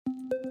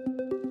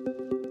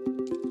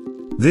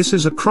This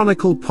is a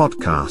Chronicle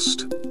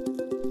podcast,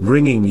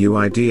 bringing you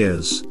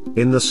ideas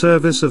in the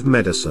service of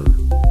medicine.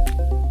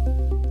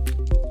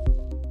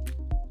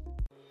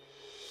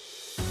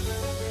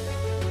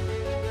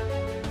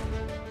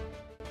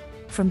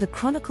 From the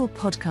Chronicle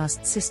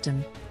podcast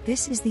system,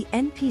 this is the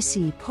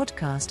NPC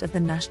podcast of the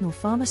National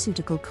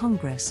Pharmaceutical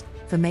Congress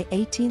for May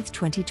 18,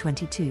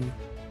 2022.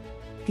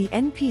 The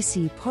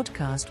NPC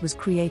podcast was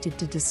created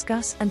to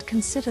discuss and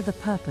consider the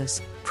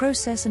purpose,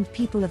 process and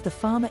people of the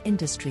pharma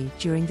industry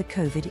during the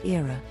COVID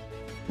era.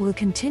 We'll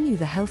continue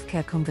the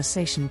healthcare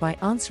conversation by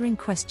answering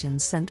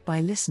questions sent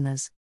by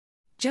listeners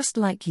just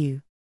like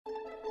you.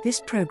 This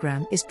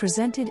program is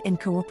presented in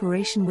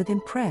cooperation with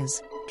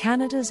Imprez,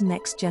 Canada's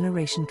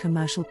next-generation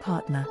commercial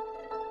partner.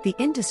 The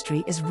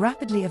industry is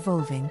rapidly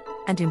evolving,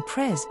 and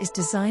Imprez is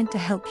designed to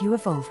help you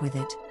evolve with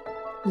it.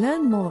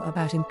 Learn more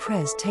about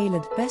Imprez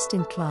tailored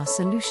best-in-class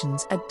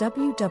solutions at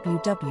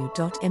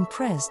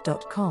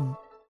www.imprez.com.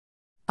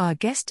 Our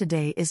guest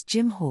today is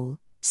Jim Hall,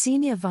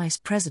 Senior Vice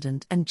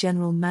President and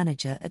General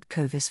Manager at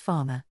Covis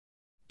Pharma.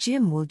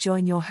 Jim will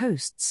join your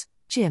hosts,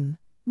 Jim,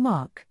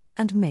 Mark,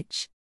 and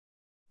Mitch.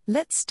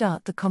 Let's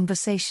start the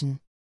conversation.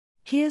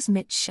 Here's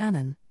Mitch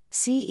Shannon,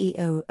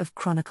 CEO of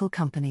Chronicle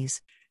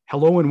Companies.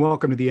 Hello and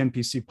welcome to the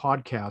NPC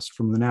podcast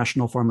from the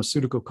National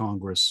Pharmaceutical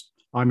Congress.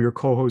 I'm your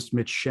co-host,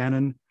 Mitch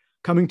Shannon,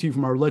 coming to you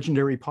from our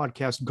legendary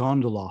podcast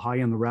Gondola, high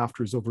in the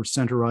rafters over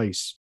center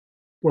ice,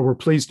 where we're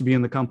pleased to be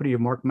in the company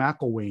of Mark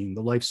McIlwain,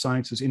 the life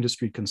sciences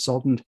industry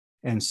consultant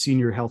and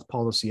senior health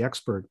policy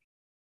expert.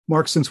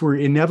 Mark, since we're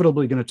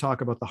inevitably going to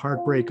talk about the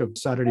heartbreak of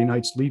Saturday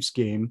night's Leafs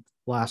game,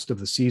 last of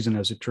the season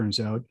as it turns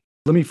out,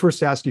 let me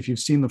first ask you if you've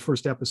seen the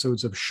first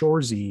episodes of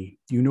Shoresy.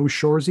 Do you know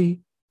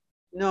Shoresy?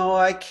 No,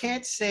 I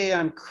can't say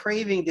I'm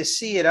craving to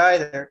see it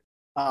either.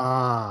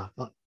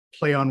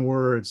 Play on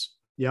words.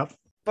 Yep.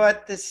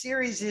 But the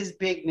series is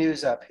big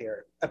news up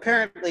here.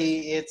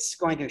 Apparently, it's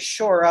going to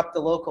shore up the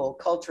local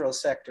cultural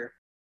sector.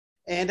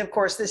 And of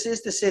course, this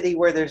is the city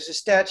where there's a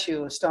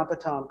statue of Stompa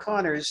Tom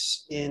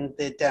Connors in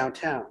the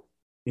downtown.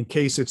 In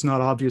case it's not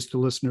obvious to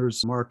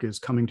listeners, Mark is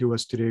coming to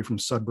us today from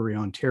Sudbury,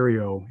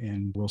 Ontario,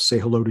 and we'll say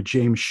hello to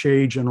James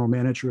Shea, General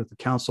Manager at the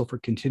Council for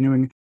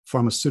Continuing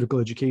Pharmaceutical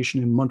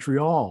Education in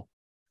Montreal.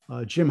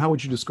 Jim, how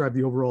would you describe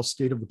the overall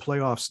state of the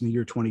playoffs in the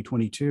year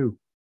 2022?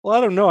 Well, I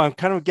don't know. I'm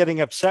kind of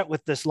getting upset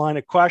with this line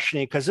of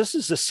questioning because this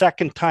is the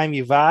second time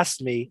you've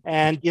asked me.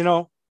 And,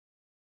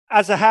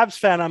 as a Habs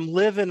fan, I'm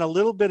living a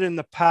little bit in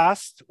the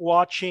past,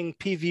 watching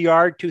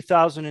PVR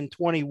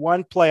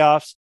 2021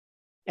 playoffs.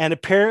 And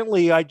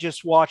apparently I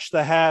just watched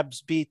the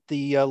Habs beat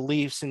the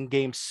Leafs in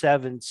Game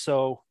 7.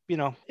 So,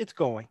 it's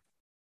going.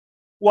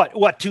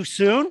 What, too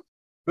soon?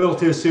 A little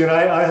too soon.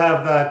 I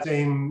have that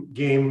same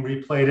game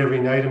replayed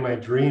every night in my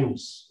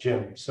dreams,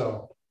 Jim.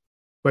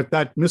 But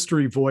that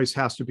mystery voice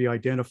has to be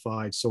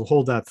identified. So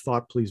hold that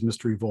thought, please,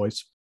 mystery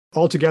voice.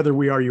 Altogether,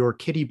 we are your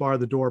Kitty Bar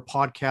the Door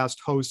podcast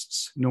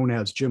hosts, known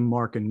as Jim,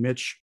 Mark, and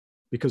Mitch,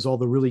 because all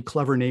the really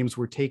clever names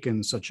were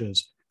taken, such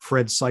as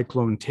Fred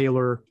Cyclone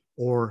Taylor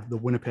or the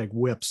Winnipeg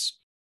Whips.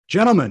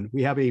 Gentlemen,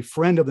 we have a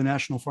friend of the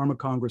National Pharma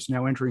Congress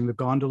now entering the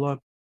gondola.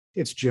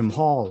 It's Jim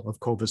Hall of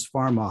Covis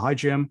Pharma. Hi,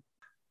 Jim.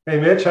 Hey,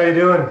 Mitch, how you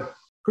doing?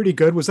 Pretty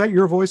good. Was that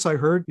your voice I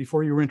heard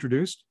before you were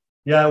introduced?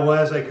 Yeah, it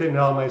was. I couldn't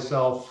help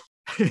myself.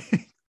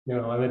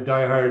 I'm a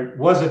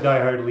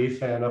diehard Leaf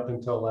fan up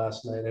until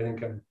last night. I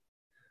think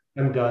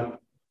I'm done.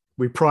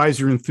 We prize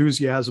your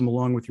enthusiasm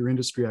along with your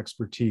industry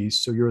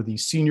expertise. So you're the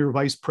Senior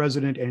Vice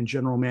President and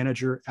General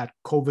Manager at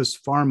Covis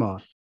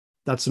Pharma.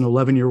 That's an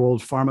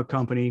 11-year-old pharma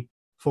company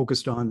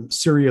focused on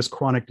serious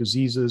chronic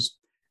diseases,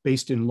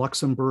 based in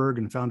Luxembourg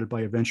and founded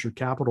by a venture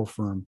capital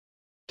firm.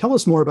 Tell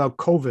us more about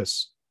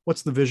Covis.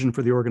 What's the vision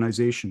for the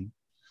organization?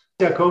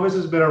 Yeah, Covis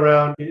has been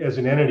around as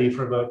an entity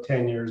for about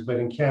 10 years, but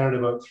in Canada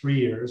about 3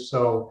 years.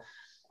 So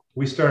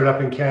we started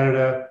up in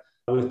Canada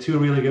with two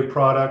really good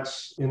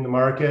products in the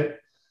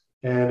market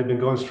and have been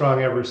going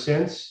strong ever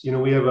since.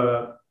 We have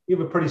a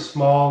pretty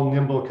small,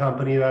 nimble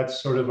company.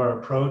 That's sort of our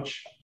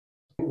approach.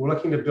 We're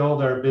looking to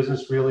build our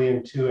business really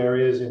in two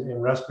areas,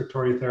 in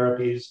respiratory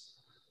therapies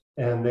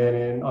and then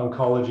in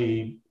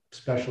oncology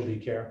specialty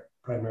care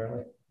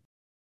primarily.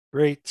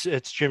 Great.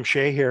 It's Jim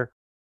Shea here.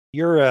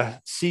 You're a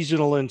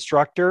seasonal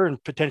instructor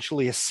and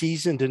potentially a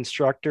seasoned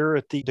instructor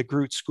at the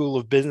DeGroote School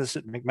of Business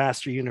at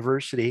McMaster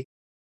University.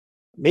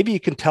 Maybe you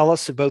can tell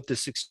us about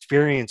this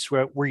experience.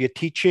 Were you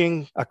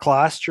teaching a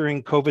class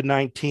during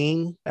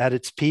COVID-19 at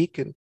its peak?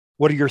 And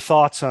what are your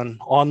thoughts on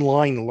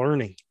online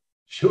learning?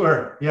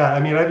 Sure. Yeah.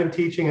 I've been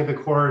teaching at the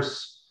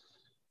course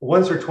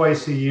once or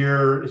twice a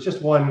year. It's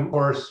just one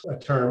course a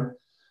term.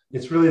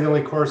 It's really the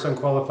only course I'm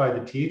qualified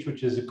to teach,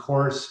 which is a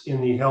course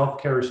in the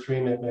healthcare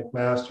stream at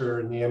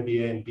McMaster and the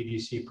MBA and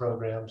BDC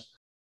programs,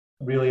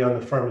 really on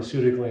the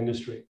pharmaceutical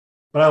industry.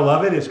 But I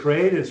love it. It's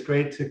great. It's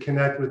great to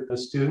connect with the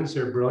students.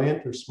 They're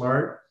brilliant. They're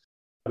smart.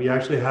 We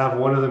actually have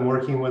one of them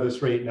working with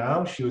us right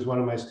now. She was one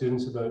of my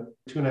students about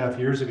 2.5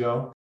 years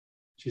ago.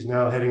 She's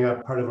now heading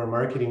up part of our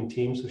marketing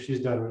team, so she's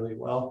done really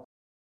well.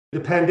 The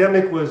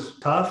pandemic was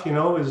tough, it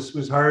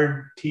was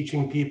hard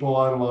teaching people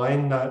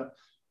online, not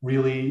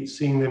really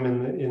seeing them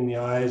in the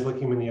eyes,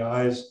 looking them in the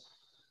eyes.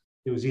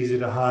 It was easy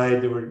to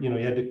hide. There were, you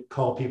had to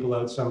call people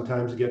out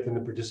sometimes to get them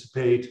to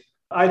participate.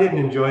 I didn't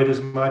enjoy it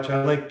as much.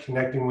 I like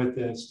connecting with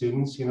the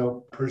students,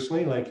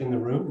 personally, like in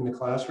the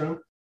classroom.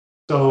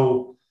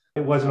 So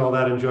it wasn't all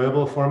that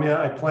enjoyable for me.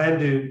 I plan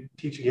to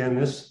teach again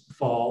this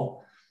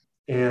fall,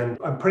 and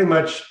I'm pretty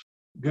much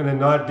going to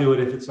not do it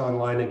if it's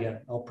online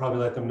again. I'll probably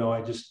let them know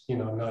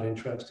I'm not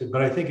interested,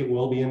 but I think it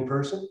will be in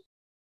person.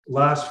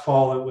 Last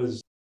fall, it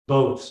was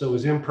both. So it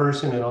was in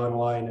person and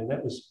online, and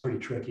that was pretty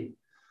tricky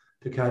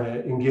to kind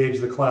of engage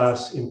the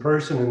class in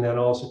person and then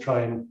also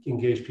try and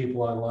engage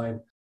people online.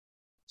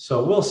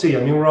 So we'll see.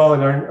 I mean, we're all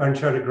in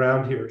uncharted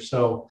ground here.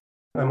 So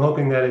I'm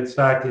hoping that it's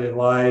back to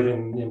live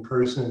and in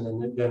person,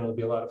 and then it'll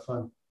be a lot of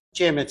fun.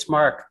 Jim, it's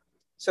Mark.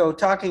 So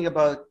talking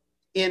about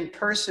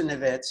in-person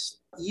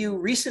events, you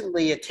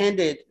recently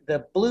attended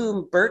the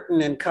Bloom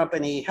Burton and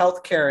Company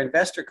Healthcare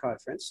Investor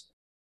Conference.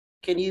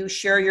 Can you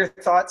share your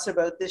thoughts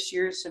about this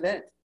year's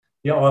event?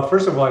 Yeah, well,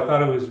 first of all, I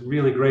thought it was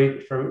really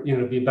great for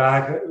to be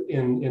back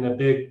in a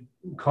big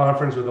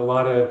conference with a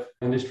lot of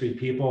industry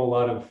people, a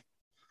lot of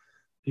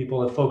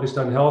people that focused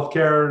on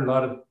healthcare, a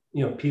lot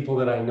of people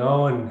that I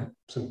know, and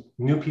some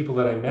new people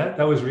that I met.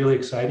 That was really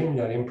exciting,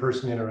 that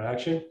in-person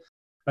interaction.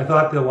 I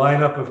thought the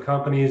lineup of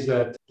companies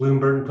that Bloom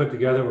Burton put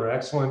together were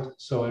excellent.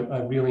 So I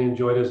really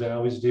enjoyed, as I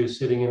always do,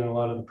 sitting in a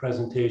lot of the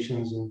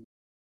presentations and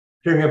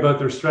hearing about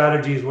their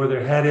strategies, where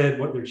they're headed,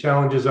 what their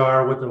challenges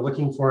are, what they're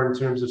looking for in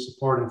terms of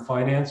support and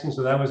financing.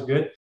 So that was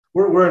good.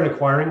 We're an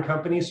acquiring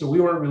company, so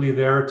we weren't really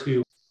there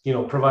to,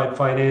 provide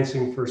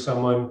financing for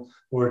someone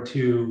or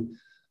to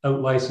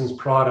out-license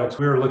products.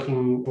 We were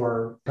looking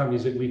for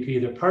companies that we could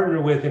either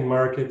partner with in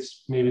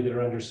markets maybe that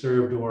are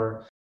underserved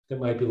or that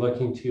might be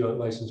looking to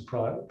out-license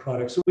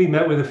products. So we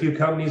met with a few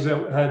companies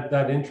that had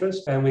that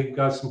interest, and we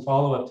got some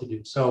follow-up to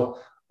do. So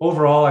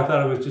overall, I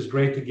thought it was just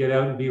great to get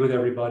out and be with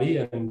everybody,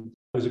 and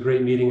it was a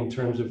great meeting in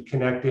terms of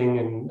connecting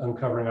and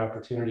uncovering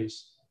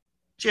opportunities.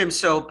 Jim,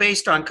 so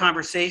based on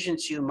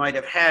conversations you might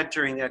have had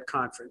during that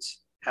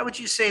conference, how would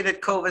you say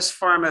that Covis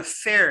Pharma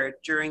fared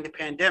during the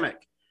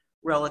pandemic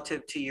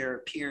relative to your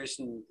peers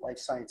in life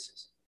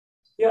sciences?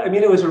 Yeah, I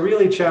mean, it was a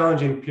really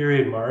challenging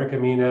period, Mark. I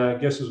mean, I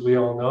guess as we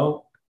all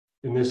know,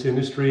 in this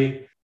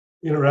industry,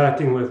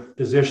 interacting with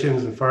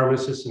physicians and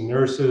pharmacists and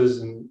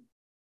nurses and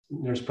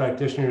nurse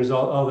practitioners,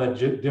 all that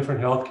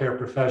different healthcare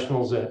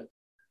professionals that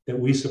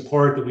we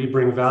support, that we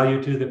bring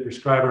value to, that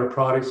prescribe our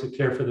products, that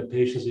care for the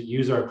patients that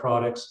use our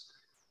products,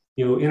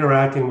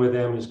 interacting with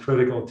them is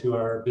critical to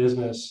our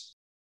business.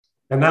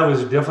 And that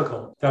was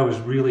difficult. That was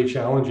really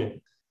challenging,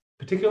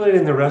 particularly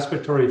in the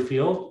respiratory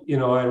field.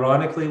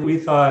 Ironically, we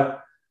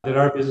thought that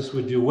our business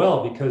would do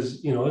well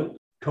because,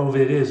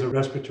 COVID is a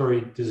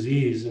respiratory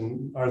disease.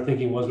 And our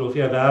thinking was, well, if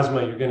you have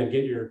asthma, you're going to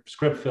get your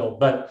script filled.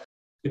 But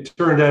it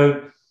turned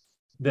out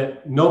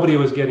that nobody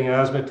was getting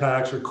asthma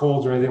attacks or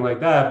colds or anything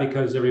like that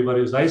because everybody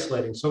was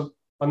isolating. So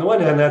on the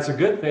one hand, that's a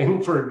good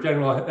thing for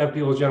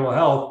people's general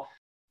health.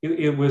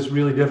 It was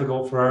really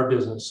difficult for our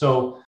business.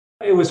 So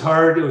it was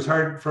hard. It was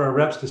hard for our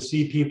reps to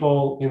see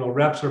people.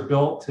 Reps are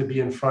built to be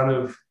in front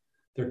of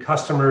their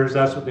customers.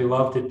 That's what they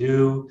love to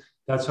do.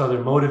 That's how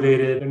they're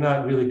motivated. They're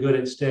not really good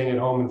at staying at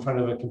home in front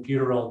of a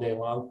computer all day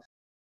long.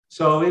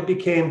 So it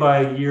became,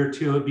 by year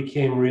two, it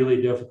became really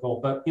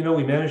difficult. But,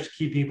 we managed to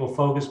keep people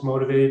focused,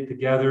 motivated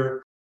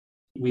together.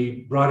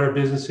 We brought our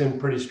business in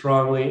pretty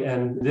strongly.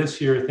 And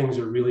this year, things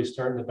are really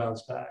starting to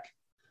bounce back.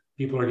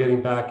 People are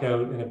getting back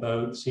out and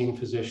about, seeing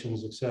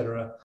physicians, et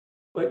cetera.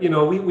 But,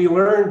 we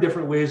learned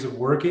different ways of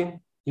working.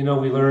 We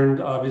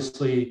learned,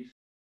 obviously,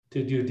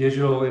 to do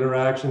digital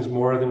interactions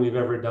more than we've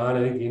ever done.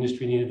 I think the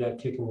industry needed that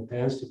kick in the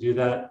pants to do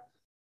that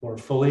more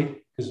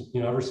fully because,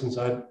 ever since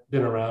I've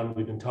been around,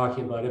 we've been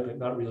talking about it, but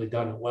not really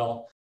done it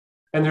well.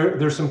 And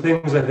there's some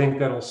things I think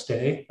that'll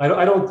stay.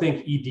 I don't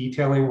think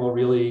e-detailing will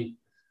really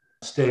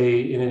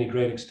stay in any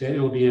great extent.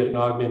 It'll be an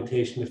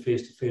augmentation to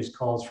face-to-face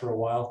calls for a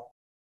while,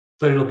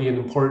 but it'll be an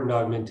important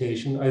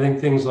augmentation. I think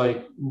things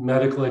like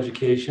medical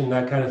education,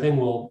 that kind of thing,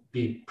 will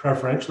be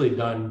preferentially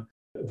done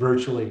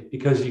virtually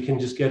because you can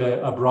just get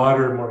a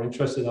broader, more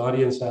interested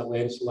audience that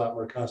way. It's a lot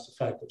more cost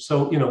effective.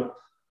 So,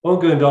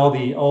 won't go into all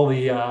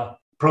the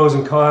pros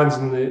and cons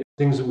and the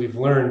things that we've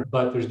learned,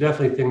 but there's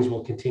definitely things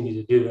we'll continue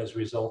to do as a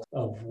result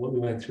of what we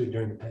went through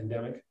during the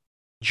pandemic.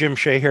 Jim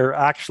Shea here.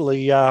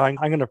 Actually, I'm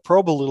going to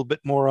probe a little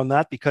bit more on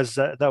that because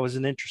that was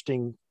an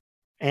interesting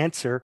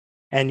answer.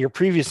 And your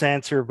previous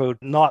answer about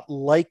not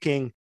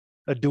liking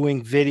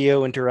doing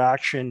video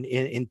interaction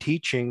in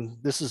teaching,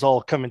 this is all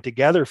coming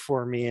together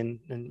for me and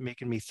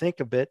making me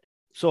think a bit.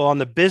 So on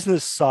the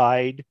business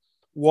side,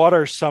 what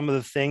are some of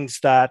the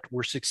things that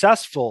were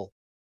successful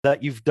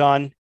that you've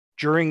done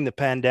during the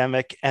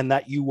pandemic and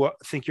that you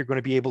think you're going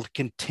to be able to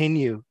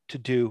continue to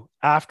do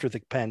after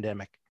the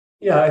pandemic?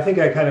 Yeah, I think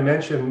I kind of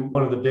mentioned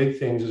one of the big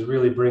things is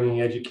really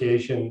bringing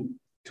education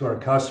to our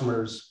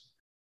customers.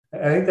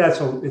 I think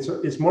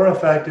it's more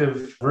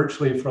effective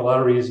virtually for a lot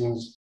of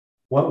reasons.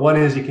 One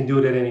is you can do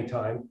it at any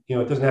time.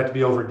 It doesn't have to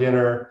be over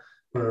dinner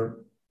where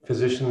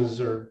physicians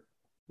are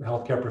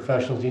healthcare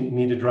professionals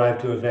need to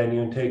drive to a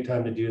venue and take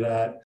time to do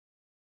that.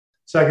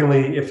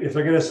 Secondly, if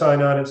they're going to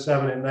sign on at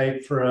 7 at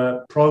night for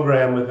a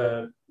program with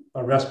a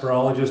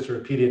respirologist or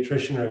a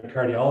pediatrician or a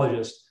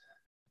cardiologist,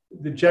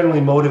 they're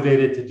generally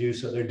motivated to do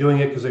so. They're doing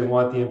it because they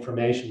want the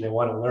information, they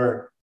want to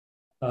learn.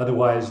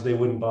 Otherwise, they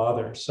wouldn't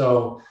bother.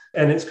 So,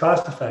 and it's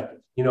cost effective,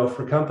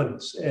 for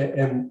companies.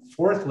 And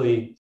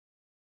fourthly,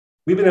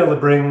 we've been able to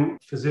bring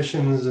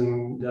physicians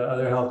and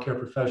other healthcare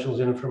professionals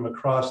in from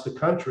across the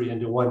country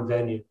into one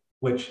venue,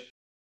 which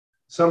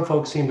some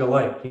folks seem to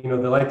like. They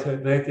like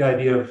the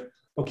idea of,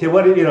 okay,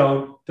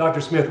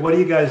 Dr. Smith, what are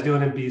you guys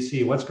doing in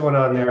BC? What's going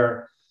on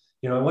there?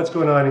 What's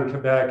going on in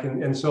Quebec?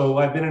 And so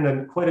I've been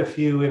in quite a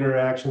few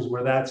interactions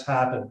where that's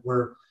happened,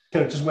 where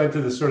just went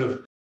through this sort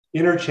of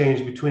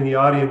interchange between the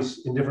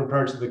audience in different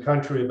parts of the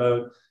country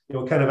about,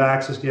 what kind of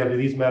access do you have to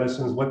these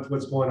medicines?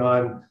 What's going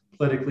on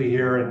politically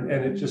here? And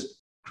it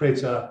just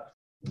creates a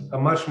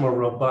much more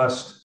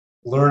robust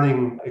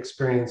learning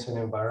experience and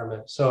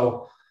environment.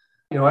 So,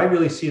 I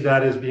really see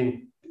that as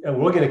being, and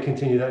we're going to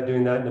continue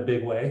doing that in a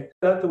big way.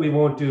 Not that we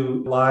won't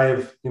do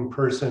live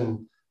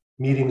in-person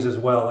meetings as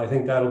well. I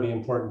think that'll be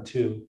important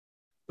too,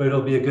 but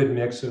it'll be a good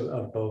mix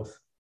of both.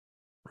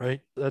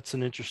 Right. That's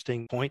an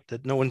interesting point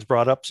that no one's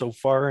brought up so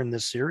far in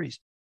this series.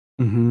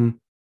 Mm-hmm.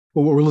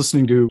 Well, we're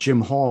listening to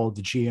Jim Hall,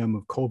 the GM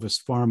of Covis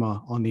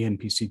Pharma, on the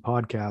NPC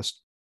podcast.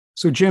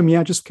 So, Jim,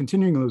 just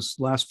continuing those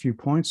last few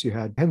points you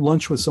had, I had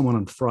lunch with someone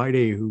on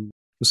Friday who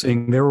was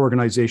saying their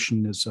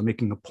organization is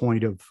making a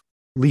point of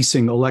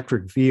leasing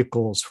electric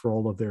vehicles for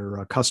all of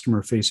their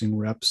customer-facing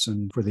reps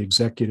and for the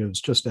executives,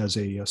 just as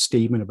a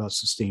statement about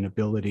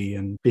sustainability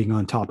and being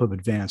on top of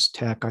advanced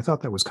tech. I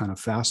thought that was kind of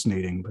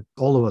fascinating, but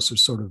all of us are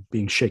sort of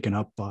being shaken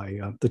up by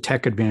the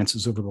tech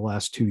advances over the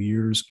last 2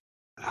 years.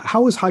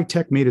 How has high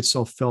tech made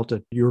itself felt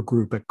at your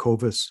group at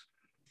Covis?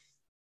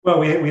 Well,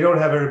 we don't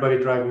have everybody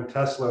driving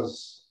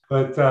Teslas,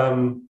 but I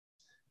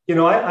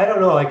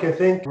don't know. I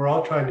think we're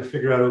all trying to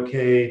figure out,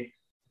 okay,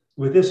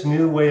 with this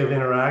new way of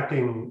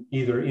interacting,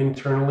 either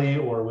internally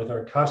or with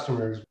our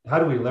customers, how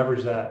do we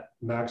leverage that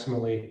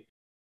maximally?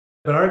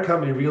 But our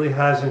company really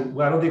hasn't,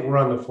 I don't think we're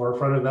on the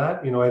forefront of that.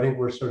 I think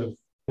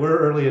we're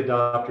early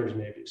adopters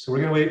maybe. So we're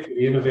going to wait for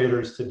the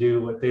innovators to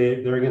do what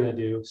they're going to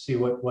do, see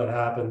what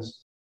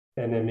happens,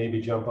 and then maybe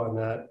jump on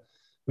that.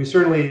 We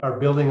certainly are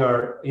building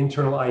our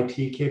internal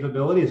IT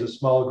capability as a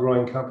small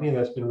growing company.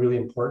 That's been really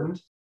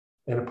important.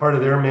 And a part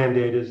of their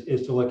mandate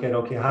is to look at,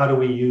 okay, how do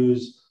we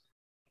use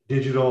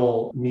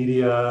digital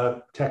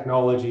media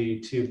technology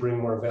to bring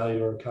more value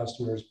to our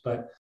customers?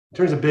 But in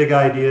terms of big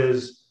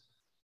ideas,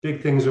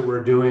 big things that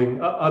we're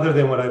doing, other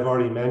than what I've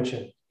already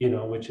mentioned,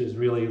 which is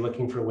really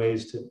looking for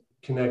ways to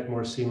connect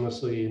more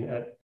seamlessly and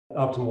at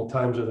optimal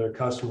times with our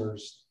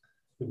customers,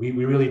 we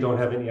really don't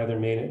have any other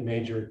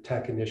major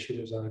tech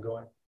initiatives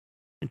ongoing.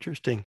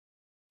 Interesting.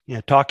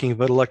 Talking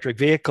about electric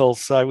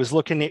vehicles, I was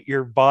looking at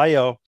your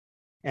bio,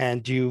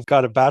 and you've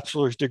got a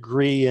bachelor's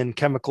degree in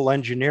chemical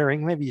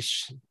engineering. Maybe you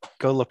should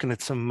go looking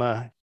at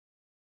some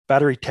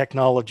battery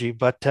technology,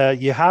 but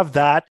you have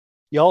that.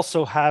 You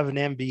also have an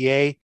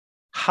MBA.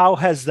 How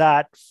has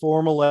that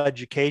formal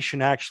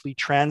education actually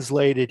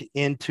translated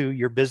into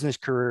your business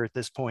career at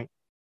this point?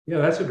 Yeah,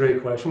 that's a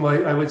great question.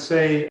 Well, I would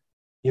say,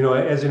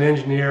 as an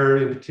engineer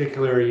in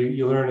particular,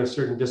 you learn a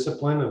certain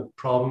discipline of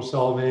problem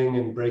solving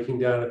and breaking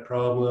down a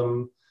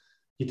problem.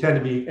 You tend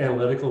to be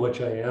analytical,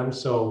 which I am.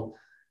 So,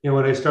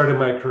 when I started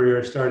my career,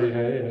 I started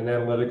in an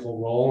analytical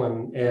role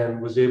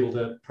and was able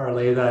to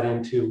parlay that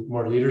into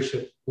more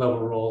leadership level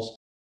roles.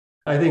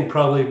 I think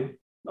probably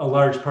a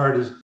large part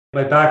is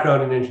my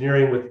background in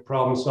engineering with the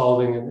problem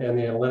solving and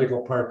the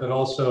analytical part, but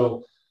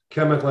also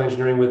chemical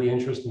engineering with the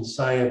interest in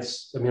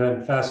science. I mean,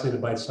 I'm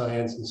fascinated by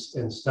science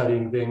and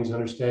studying things,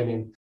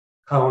 understanding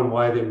how and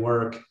why they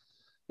work.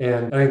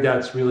 And I think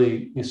that's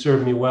really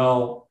served me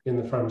well in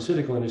the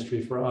pharmaceutical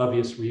industry for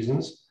obvious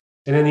reasons.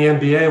 And then the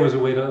MBA was a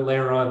way to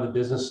layer on the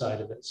business side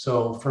of it.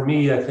 So for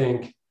me, I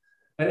think,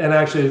 and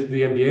actually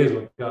the MBA is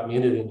what got me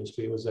into the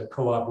industry. It was a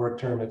co-op work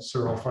term at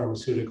Searle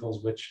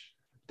Pharmaceuticals, which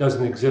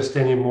doesn't exist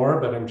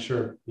anymore, but I'm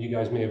sure you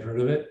guys may have heard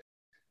of it.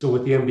 So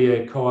with the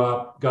MBA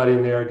co-op, got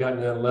in there, got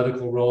an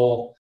analytical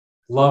role,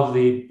 loved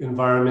the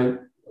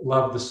environment,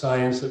 loved the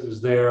science that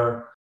was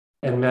there,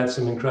 and met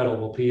some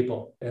incredible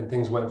people, and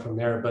things went from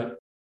there. But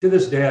to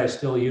this day, I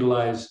still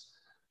utilize,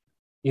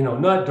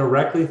 not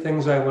directly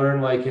things I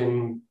learned like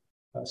in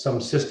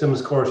some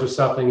systems course or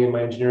something in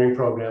my engineering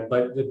program,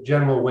 but the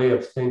general way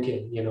of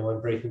thinking,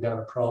 and breaking down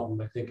a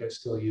problem, I think I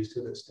still use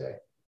to this day.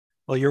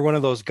 Well, you're one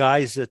of those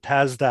guys that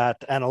has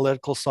that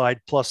analytical side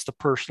plus the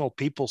personal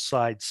people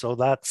side. So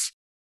that's,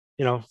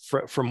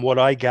 from what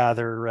I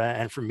gather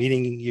and from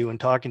meeting you and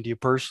talking to you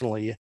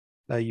personally,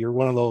 you're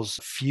one of those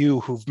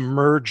few who've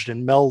merged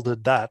and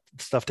melded that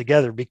stuff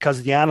together,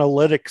 because the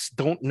analytics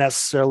don't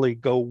necessarily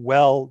go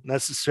well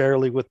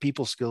necessarily with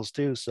people skills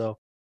too. So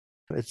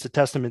it's a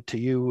testament to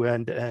you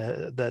and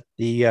that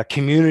the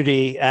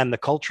community and the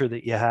culture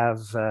that you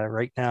have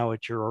right now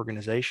at your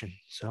organization.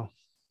 So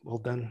well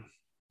done.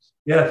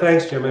 Yeah,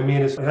 thanks, Jim. I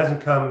mean, it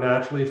hasn't come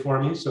naturally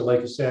for me. So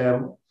like you say,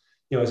 I'm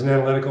as an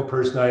analytical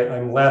person,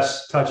 I'm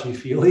less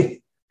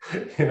touchy-feely.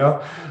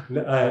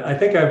 I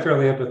think I'm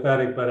fairly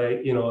empathetic, but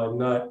I'm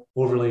not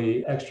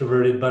overly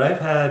extroverted. But I've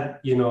had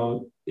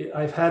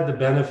the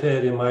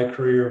benefit in my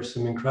career of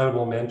some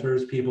incredible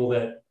mentors, people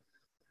that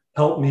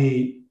helped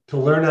me to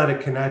learn how to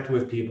connect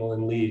with people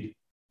and lead,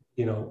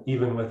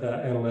 even with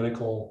that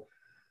analytical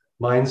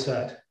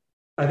mindset.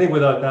 I think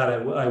without that,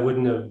 I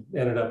wouldn't have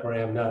ended up where I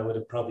am now. I would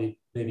have probably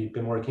maybe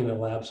been working in a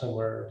lab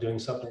somewhere or doing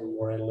something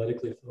more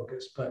analytically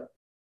focused. But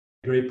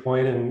great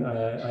point. And,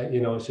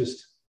 it's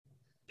just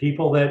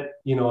people that,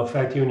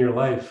 affect you in your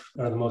life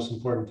are the most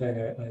important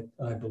thing,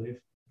 I believe.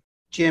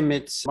 Jim,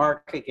 it's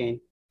Mark again.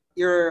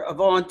 You're a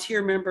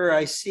volunteer member,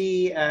 I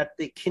see, at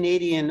the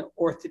Canadian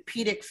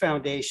Orthopedic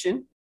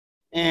Foundation,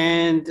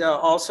 and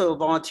also a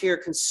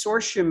volunteer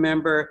consortium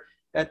member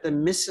at the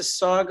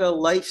Mississauga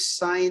Life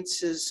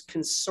Sciences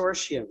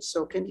Consortium.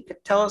 So can you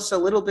tell us a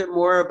little bit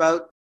more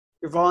about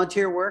your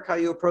volunteer work, how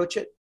you approach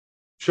it?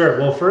 Sure.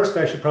 Well, first,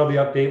 I should probably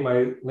update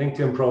my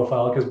LinkedIn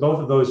profile because both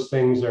of those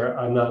things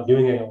I'm not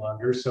doing any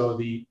longer. So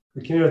the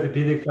Canadian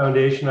Orthopedic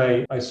Foundation,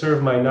 I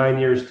served my 9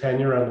 years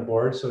tenure on the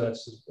board. So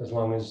that's as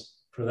long as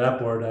for that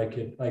board I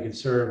could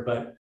serve.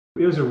 But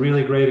it was a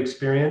really great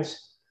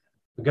experience.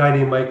 A guy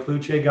named Mike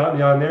Flucci got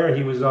me on there.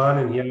 He was on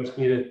and he asked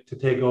me to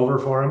take over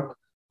for him.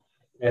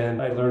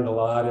 And I learned a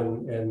lot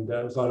and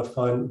it was a lot of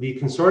fun. The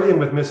consortium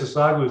with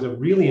Mississauga was a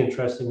really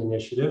interesting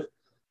initiative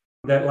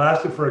that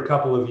lasted for a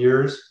couple of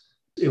years.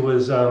 It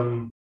was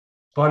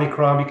Bonnie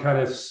Crombie kind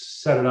of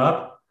set it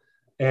up,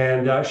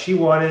 and she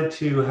wanted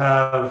to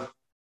have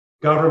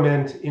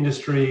government,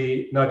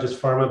 industry, not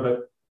just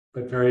pharma,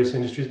 but various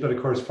industries, but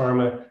of course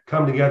pharma,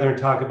 come together and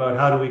talk about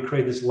how do we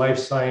create this life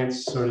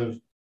science sort of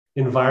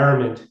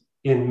environment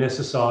in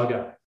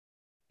Mississauga.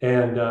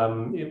 And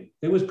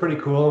it was pretty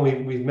cool.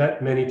 And we've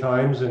met many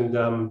times. And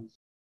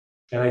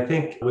I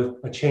think with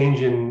a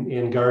change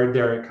in guard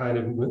there, it kind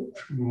of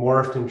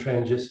morphed and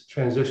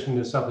transitioned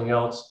to something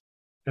else.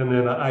 And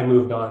then I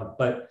moved on.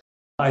 But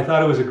I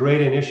thought it was a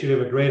great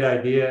initiative, a great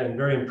idea, and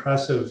very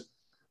impressive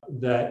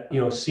that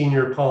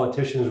senior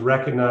politicians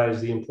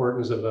recognize the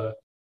importance of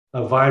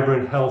a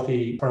vibrant,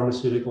 healthy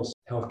pharmaceutical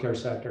healthcare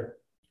sector.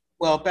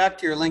 Well, back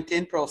to your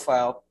LinkedIn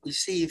profile, you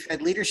see you've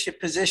had leadership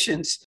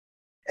positions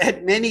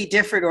at many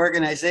different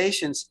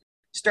organizations,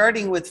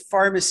 starting with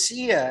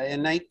Pharmacia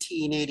in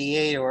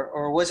 1988,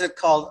 or was it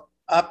called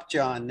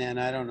Upjohn then?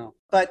 I don't know.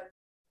 But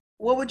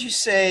what would you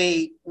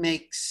say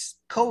makes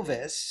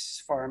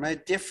Covis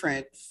Pharma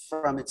different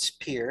from its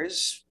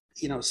peers?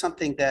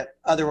 Something that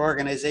other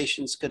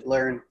organizations could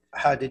learn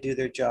how to do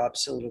their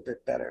jobs a little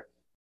bit better.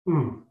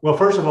 Well,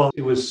 first of all,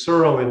 it was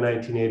Searle in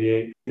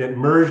 1988 that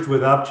merged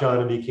with Upjohn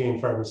and became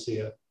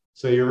Pharmacia.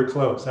 So you were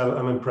close.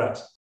 I'm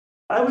impressed.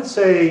 I would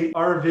say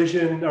our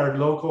vision, our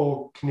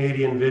local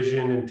Canadian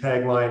vision and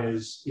tagline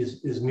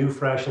is new,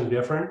 fresh, and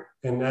different.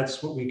 And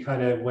that's what we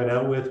kind of went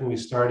out with when we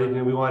started.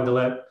 And we wanted to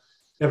let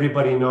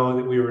everybody know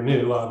that we were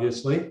new,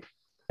 obviously.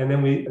 And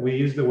then we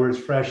used the words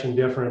fresh and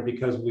different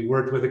because we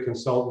worked with a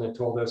consultant that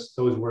told us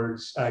those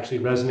words actually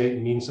resonate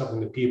and mean something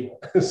to people.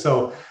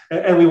 So,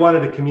 and we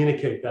wanted to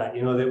communicate that,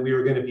 that we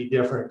were going to be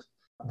different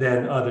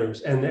than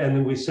others. And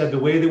then we said the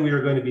way that we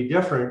were going to be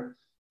different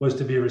was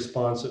to be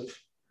responsive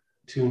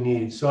to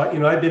needs. So,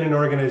 I've been in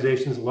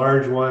organizations,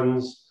 large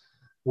ones,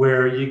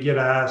 where you get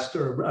asked,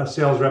 or a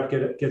sales rep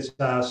gets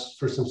asked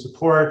for some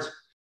support,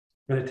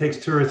 and it takes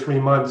 2 or 3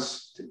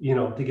 months,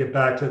 to get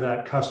back to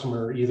that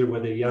customer, either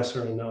with a yes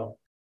or a no.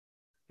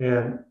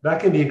 And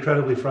that can be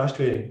incredibly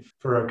frustrating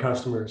for our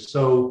customers.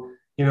 So,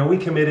 we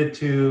committed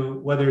to,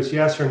 whether it's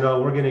yes or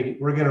no, we're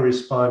going to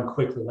respond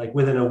quickly, like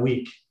within a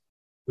week,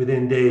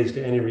 within days,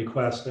 to any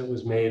request that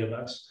was made of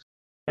us.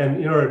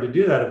 And in order to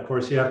do that, of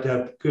course, you have to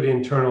have good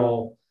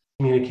internal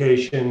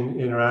communication,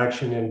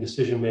 interaction, and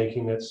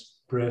decision-making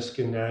that's brisk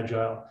and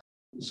agile.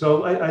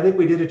 So I think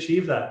we did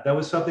achieve that. That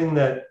was something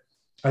that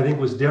I think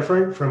was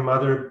different from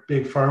other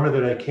big pharma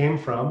that I came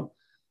from.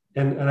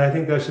 And I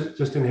think that's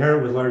just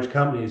inherent with large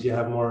companies. You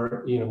have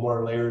more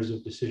layers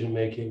of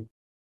decision-making.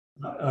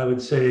 I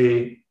would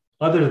say,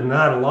 other than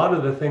that, a lot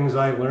of the things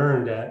I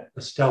learned at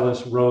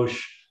Astellas,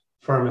 Roche,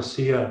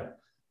 Pharmacia,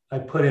 I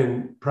put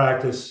in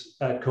practice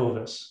at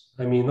Covis.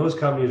 I mean, those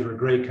companies were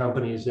great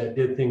companies that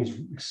did things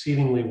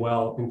exceedingly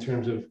well in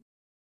terms of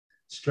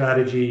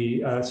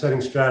strategy,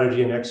 setting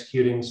strategy and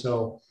executing.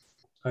 So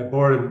I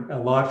borrowed a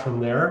lot from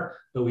there,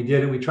 but we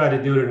tried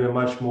to do it in a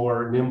much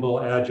more nimble,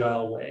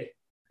 agile way.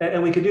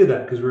 And we could do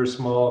that because we're a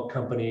small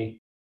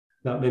company,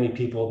 not many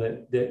people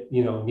that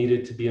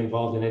needed to be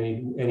involved in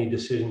any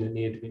decision that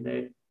needed to be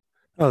made.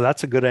 Oh,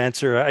 that's a good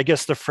answer. I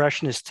guess the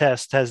freshness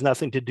test has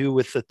nothing to do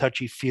with the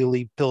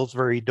touchy-feely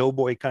Pillsbury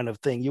Doughboy kind of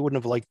thing. You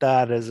wouldn't have liked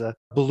that as a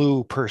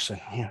blue person.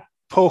 Yeah.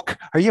 Poke,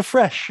 are you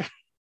fresh?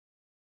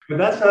 But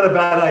that's not a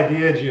bad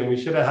idea, Jim.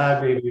 We should have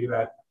had maybe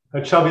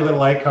a chubby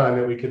little icon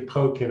that we could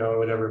poke, or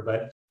whatever.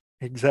 But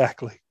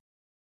exactly.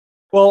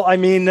 Well, I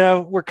mean,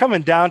 we're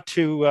coming down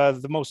to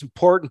the most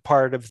important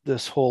part of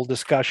this whole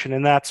discussion,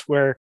 and that's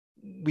where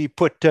we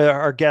put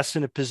our guests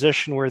in a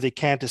position where they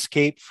can't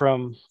escape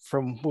from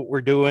what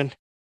we're doing.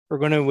 We're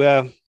going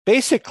to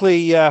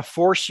basically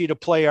force you to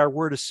play our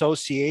word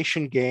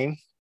association game.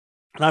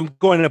 And I'm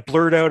going to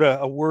blurt out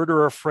a word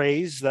or a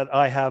phrase that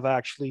I have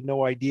actually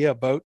no idea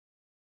about.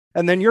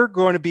 And then you're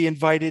going to be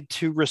invited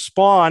to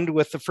respond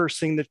with the first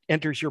thing that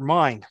enters your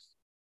mind.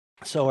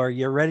 So are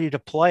you ready to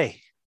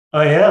play?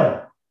 I am.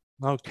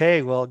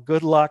 Okay, well,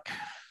 good luck.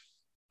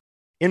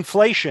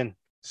 Inflation.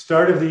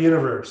 Start of the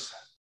universe.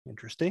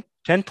 Interesting.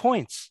 10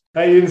 points.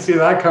 You didn't see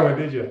that coming,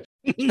 did you?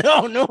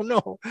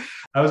 No.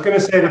 I was going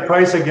to say the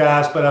price of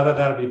gas, but I thought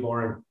that would be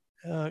boring.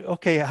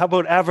 Okay, how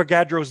about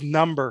Avogadro's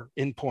number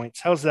in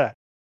points? How's that?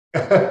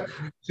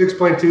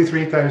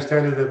 6.23 times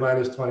 10 to the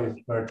minus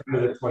 20, or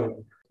 10 to the 20.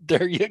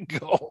 There you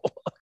go.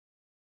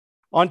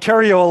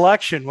 Ontario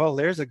election. Well,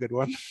 there's a good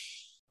one.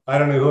 I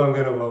don't know who I'm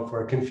going to vote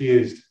for.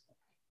 Confused.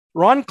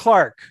 Ron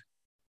Clark.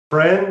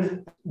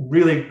 Friend,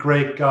 really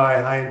great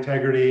guy, high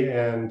integrity,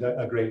 and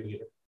a great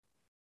leader.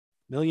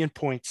 1,000,000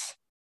 points.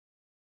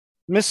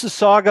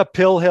 Mississauga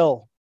Pill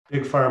Hill.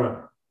 Big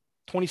Pharma.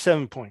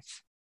 27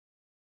 points.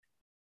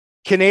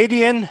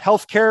 Canadian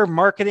Healthcare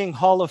Marketing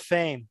Hall of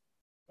Fame.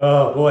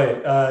 Oh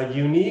boy,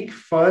 unique,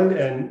 fun,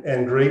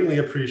 and greatly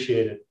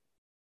appreciated.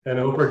 And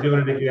I hope we're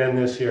doing it again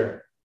this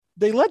year.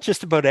 They let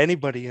just about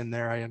anybody in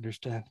there, I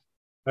understand.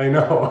 I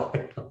know.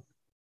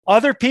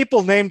 Other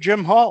people named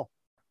Jim Hall.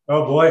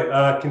 Oh boy,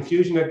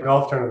 confusion at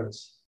golf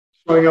tournaments.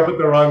 Showing up with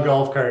the wrong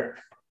golf cart.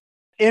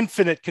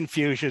 Infinite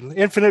confusion,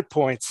 infinite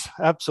points.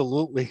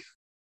 Absolutely.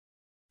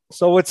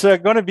 So it's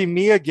going to be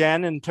me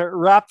again. And to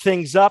wrap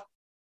things up,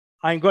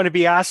 I'm going to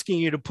be asking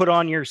you to put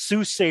on your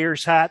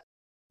soothsayer's hat.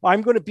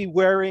 I'm going to be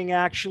wearing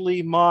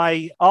actually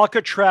my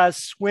Alcatraz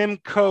swim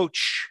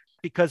coach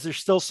because there's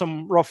still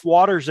some rough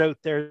waters out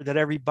there that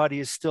everybody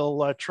is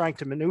still trying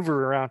to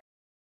maneuver around.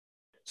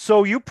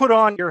 So you put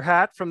on your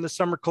hat from the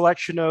summer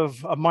collection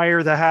of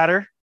Meyer the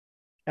Hatter,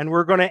 and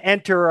we're going to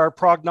enter our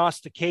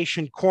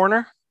prognostication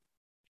corner.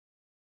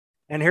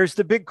 And here's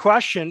the big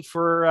question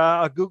for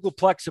a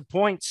Googleplex of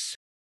points.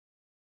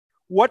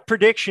 What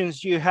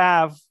predictions do you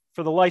have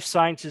for the life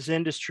sciences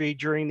industry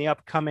during the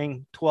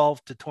upcoming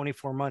 12 to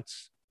 24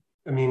 months?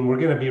 I mean, we're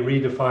going to be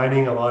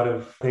redefining a lot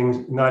of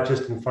things, not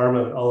just in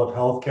pharma, but all of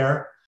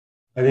healthcare.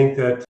 I think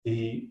that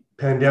the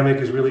pandemic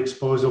has really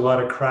exposed a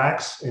lot of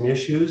cracks and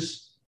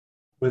issues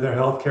with our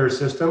healthcare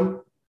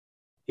system,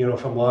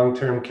 from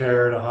long-term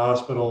care to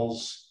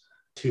hospitals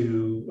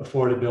to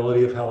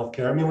affordability of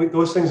healthcare. I mean,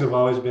 those things have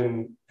always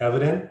been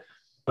evident,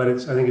 but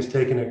I think it's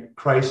taken a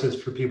crisis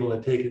for people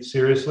to take it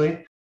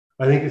seriously.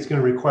 I think it's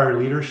going to require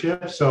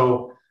leadership.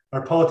 So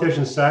our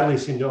politicians sadly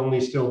seem to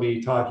only still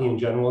be talking in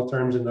general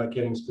terms and not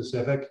getting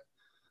specific,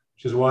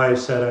 which is why I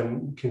said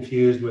I'm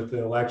confused with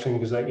the election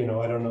because I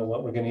don't know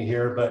what we're going to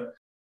hear. But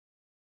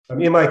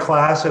in my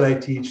class that I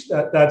teach,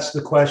 that's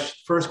the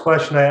first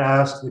question I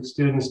ask the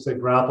students to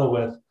grapple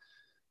with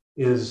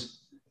is,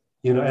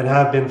 and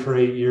have been for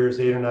 8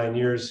 or 9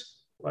 years.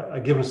 I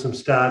give them some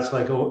stats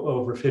like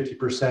over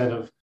 50%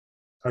 of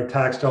our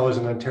tax dollars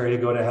in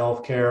Ontario go to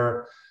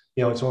healthcare.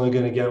 It's only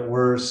going to get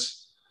worse.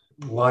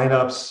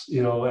 Lineups,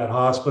 at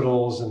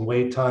hospitals and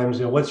wait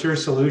times. What's your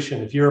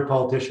solution? If you're a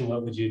politician,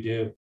 what would you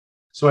do?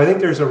 So I think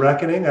there's a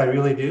reckoning. I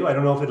really do. I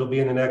don't know if it'll be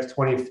in the next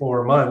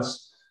 24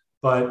 months,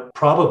 but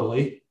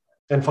probably.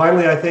 And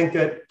finally, I think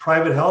that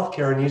private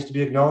healthcare needs to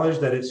be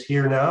acknowledged that it's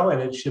here now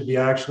and it should be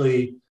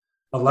actually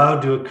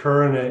allowed to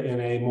occur in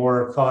a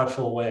more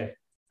thoughtful way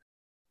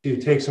to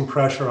take some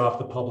pressure off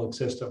the public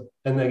system.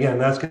 And again,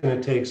 that's going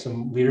to take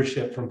some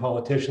leadership from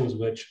politicians,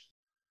 which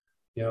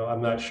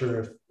I'm not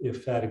sure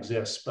if that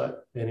exists,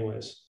 but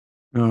anyways.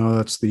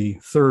 That's the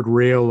third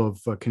rail of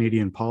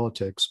Canadian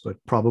politics, but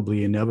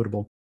probably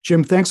inevitable.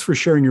 Jim, thanks for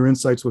sharing your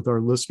insights with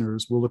our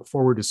listeners. We'll look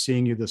forward to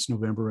seeing you this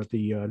November at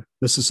the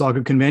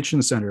Mississauga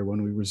Convention Center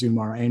when we resume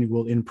our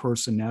annual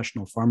in-person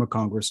National Pharma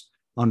Congress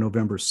on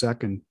November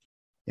 2nd.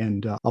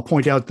 And I'll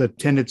point out that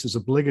attendance is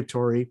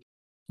obligatory.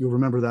 You'll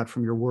remember that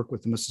from your work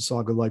with the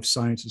Mississauga Life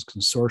Sciences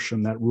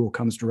Consortium. That rule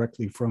comes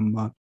directly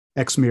from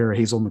ex-Mayor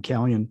Hazel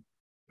McCallion.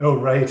 Oh,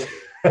 right.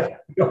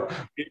 You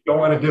don't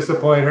want to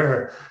disappoint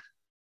her.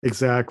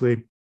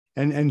 Exactly.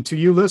 And to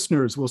you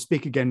listeners, we'll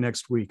speak again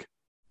next week.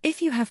 If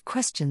you have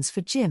questions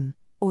for Jim,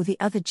 or the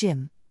other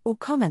Jim, or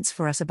comments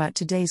for us about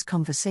today's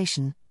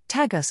conversation,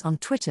 tag us on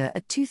Twitter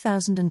at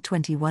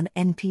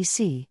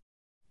 2021NPC.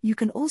 You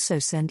can also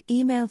send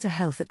email to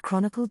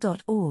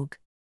health@chronicle.org.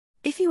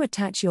 If you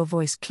attach your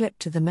voice clip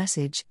to the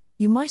message,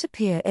 you might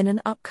appear in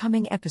an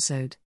upcoming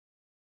episode.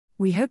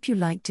 We hope you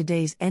liked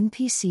today's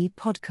NPC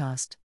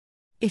podcast.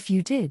 If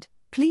you did,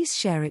 please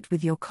share it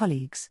with your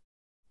colleagues.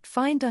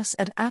 Find us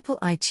at Apple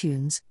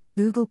iTunes,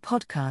 Google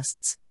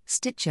Podcasts,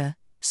 Stitcher,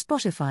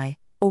 Spotify,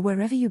 or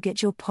wherever you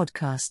get your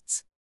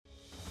podcasts.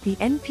 The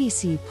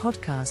NPC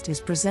podcast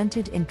is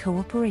presented in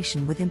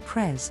cooperation with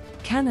Imprez,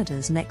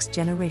 Canada's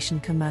next-generation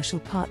commercial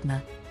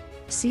partner.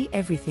 See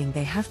everything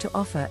they have to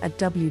offer at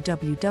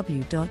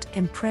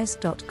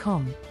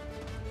www.imprez.com.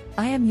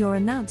 I am your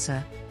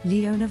announcer,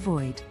 Leona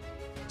Void.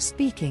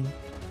 Speaking.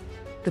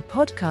 The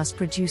podcast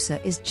producer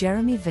is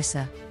Jeremy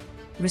Visser.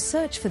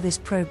 Research for this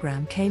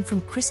program came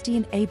from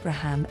Christine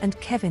Abraham and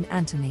Kevin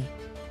Anthony.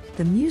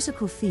 The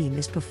musical theme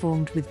is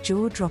performed with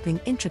jaw-dropping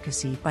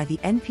intricacy by the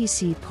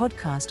NPC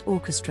Podcast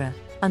Orchestra,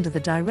 under the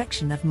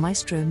direction of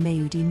Maestro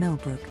Mayudi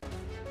Millbrook.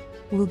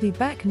 We'll be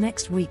back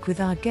next week with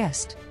our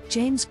guest,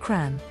 James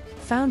Cran,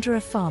 founder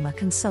of Pharma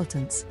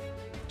Consultants.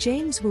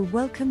 James will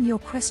welcome your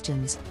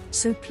questions,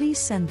 so please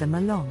send them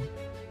along.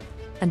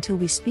 Until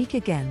we speak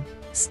again,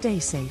 stay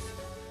safe.